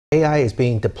AI is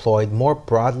being deployed more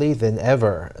broadly than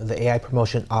ever. The AI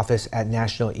Promotion Office at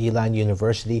National Ilan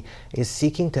University is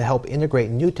seeking to help integrate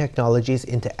new technologies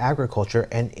into agriculture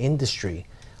and industry.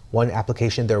 One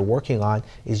application they're working on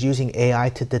is using AI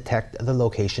to detect the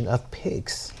location of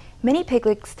pigs. Many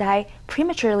piglets die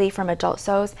prematurely from adult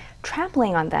sows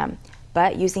trampling on them.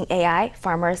 But using AI,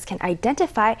 farmers can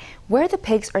identify where the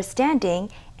pigs are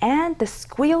standing and the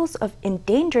squeals of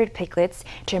endangered piglets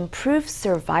to improve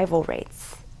survival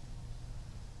rates.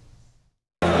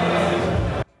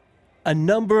 A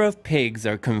number of pigs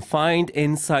are confined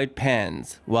inside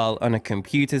pens, while on a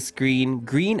computer screen,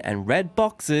 green and red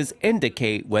boxes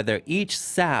indicate whether each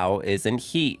sow is in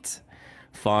heat.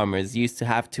 Farmers used to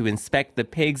have to inspect the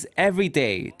pigs every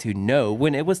day to know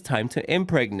when it was time to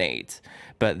impregnate.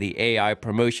 But the AI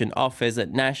Promotion Office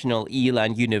at National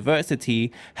Ilan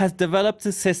University has developed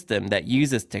a system that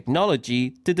uses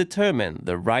technology to determine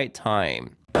the right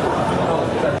time.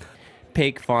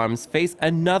 Pig farms face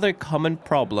another common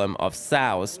problem of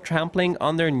sows trampling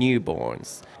on their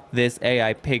newborns. This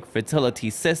AI pig fertility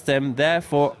system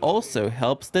therefore also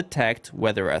helps detect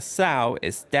whether a sow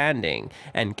is standing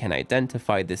and can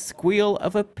identify the squeal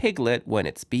of a piglet when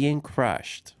it's being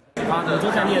crushed.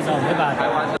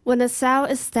 When a sow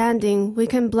is standing, we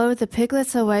can blow the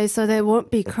piglets away so they won't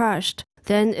be crushed.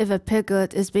 Then, if a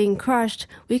piglet is being crushed,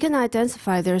 we can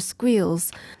identify their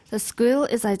squeals. The squeal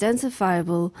is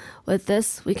identifiable. With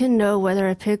this, we can know whether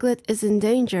a piglet is in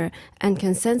danger and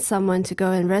can send someone to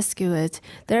go and rescue it,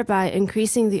 thereby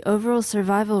increasing the overall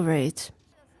survival rate.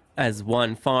 As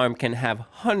one farm can have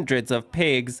hundreds of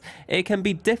pigs, it can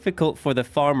be difficult for the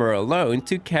farmer alone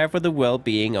to care for the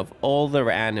well-being of all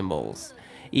their animals.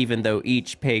 Even though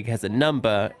each pig has a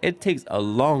number, it takes a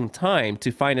long time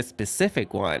to find a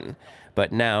specific one.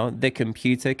 But now, the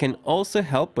computer can also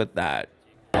help with that.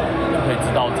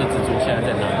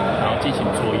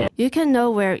 You can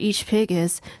know where each pig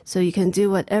is, so you can do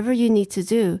whatever you need to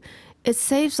do. It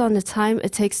saves on the time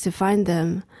it takes to find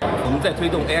them.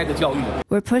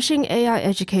 We're pushing AI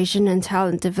education and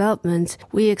talent development.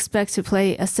 We expect to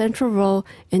play a central role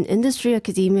in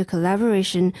industry-academia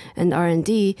collaboration and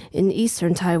R&D in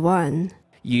eastern Taiwan.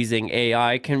 Using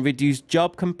AI can reduce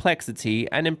job complexity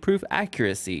and improve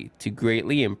accuracy to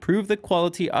greatly improve the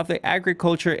quality of the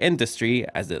agriculture industry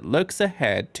as it looks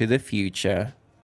ahead to the future.